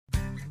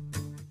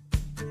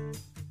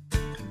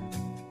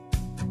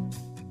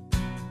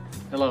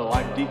Hello,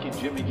 I'm Deacon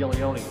Jimmy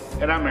Gillioni.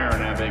 And I'm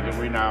Aaron Ebig, and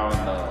we're now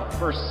on the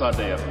first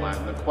Sunday of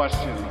Lent. The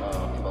question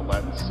for the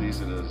Lenten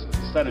season is,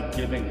 instead of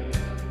giving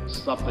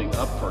something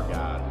up for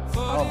God,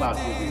 how about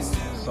giving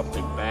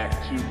something back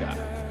to God?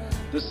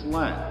 This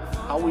Lent,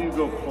 how will you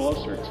go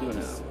closer to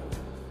Him?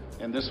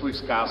 And this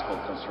week's Gospel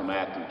comes from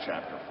Matthew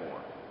chapter 4.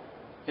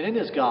 And in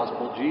his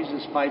Gospel,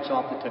 Jesus fights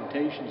off the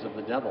temptations of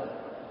the devil.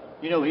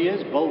 You know, he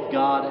is both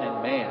God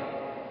and man.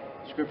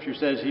 Scripture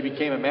says he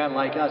became a man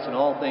like us in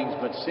all things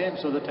but sin,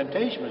 so the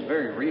temptation was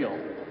very real.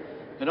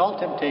 And all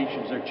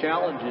temptations are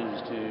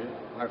challenges to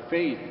our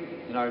faith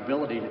and our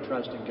ability to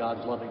trust in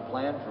God's loving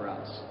plan for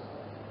us.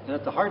 And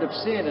at the heart of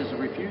sin is a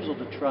refusal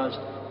to trust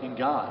in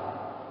God.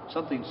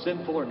 Something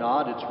sinful or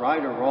not, it's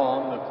right or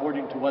wrong,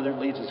 according to whether it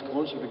leads us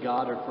closer to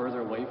God or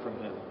further away from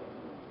Him.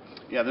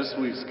 Yeah, this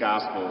week's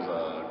Gospel is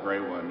a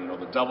great one. You know,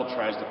 the devil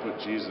tries to put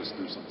Jesus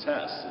through some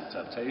tests and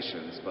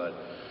temptations, but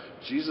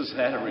Jesus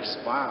had a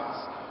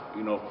response,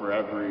 you know, for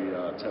every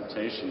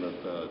temptation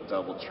that the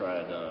devil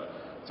tried to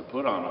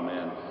put on him.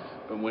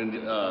 And when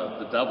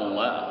the devil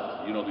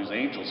left, you know, these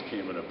angels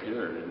came and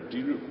appeared. And do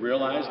you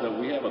realize that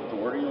we have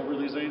authority over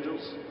these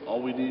angels?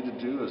 All we need to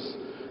do is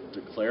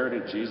declare it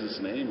in Jesus'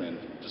 name and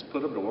just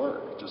put them to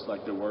work, just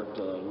like they worked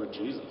with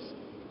Jesus.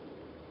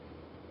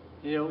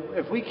 You know,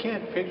 if we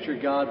can't picture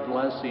God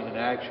blessing an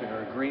action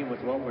or agreeing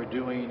with what we're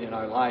doing in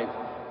our life,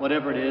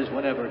 whatever it is,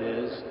 whenever it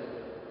is,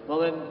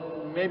 well then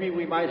maybe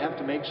we might have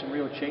to make some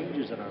real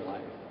changes in our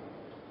life.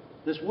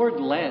 This word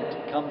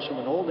Lent comes from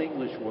an Old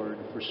English word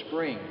for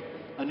spring,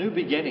 a new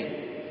beginning.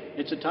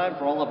 It's a time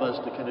for all of us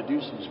to kind of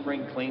do some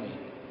spring cleaning.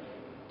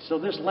 So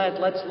this Lent,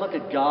 let's look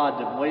at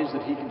God in ways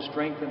that He can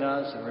strengthen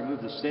us and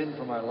remove the sin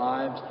from our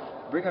lives,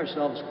 bring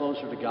ourselves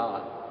closer to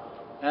God.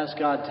 Ask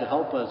God to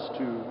help us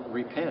to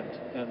repent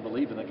and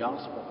believe in the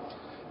gospel.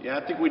 Yeah,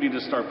 I think we need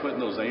to start putting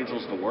those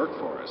angels to work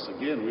for us.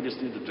 Again, we just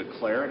need to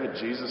declare it in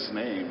Jesus'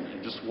 name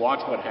and just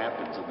watch what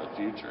happens in the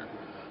future.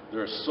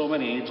 There are so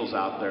many angels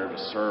out there to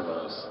serve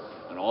us,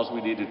 and all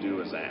we need to do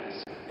is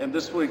ask. And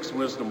this week's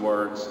wisdom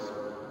words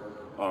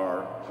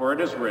are, "For it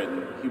is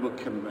written, He will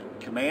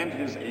command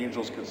His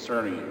angels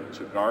concerning you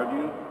to guard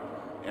you,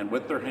 and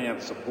with their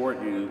hands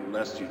support you,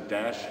 lest you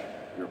dash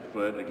your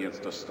foot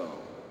against a stone."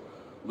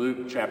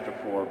 Luke chapter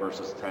 4,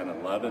 verses 10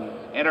 and 11.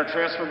 And our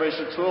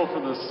transformation tool for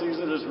the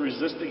season is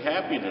Resisting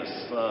Happiness,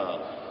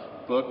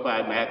 book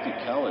by Matthew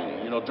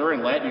Kelly. You know,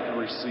 during Lent, you can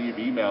receive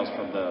emails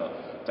from the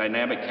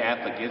Dynamic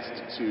Catholic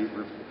Institute.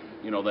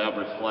 You know, they have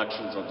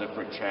reflections on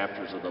different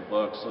chapters of the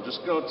book. So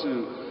just go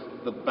to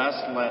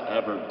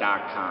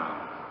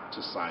thebestlentever.com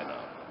to sign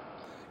up.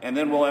 And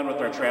then we'll end with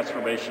our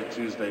Transformation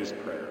Tuesday's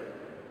prayer.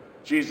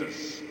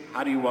 Jesus,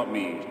 how do you want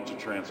me to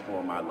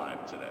transform my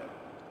life today?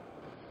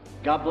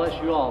 God bless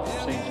you all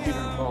from St. Peter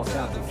and Paul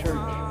Catholic Church,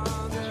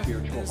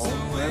 spiritual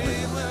home for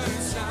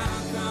everyone.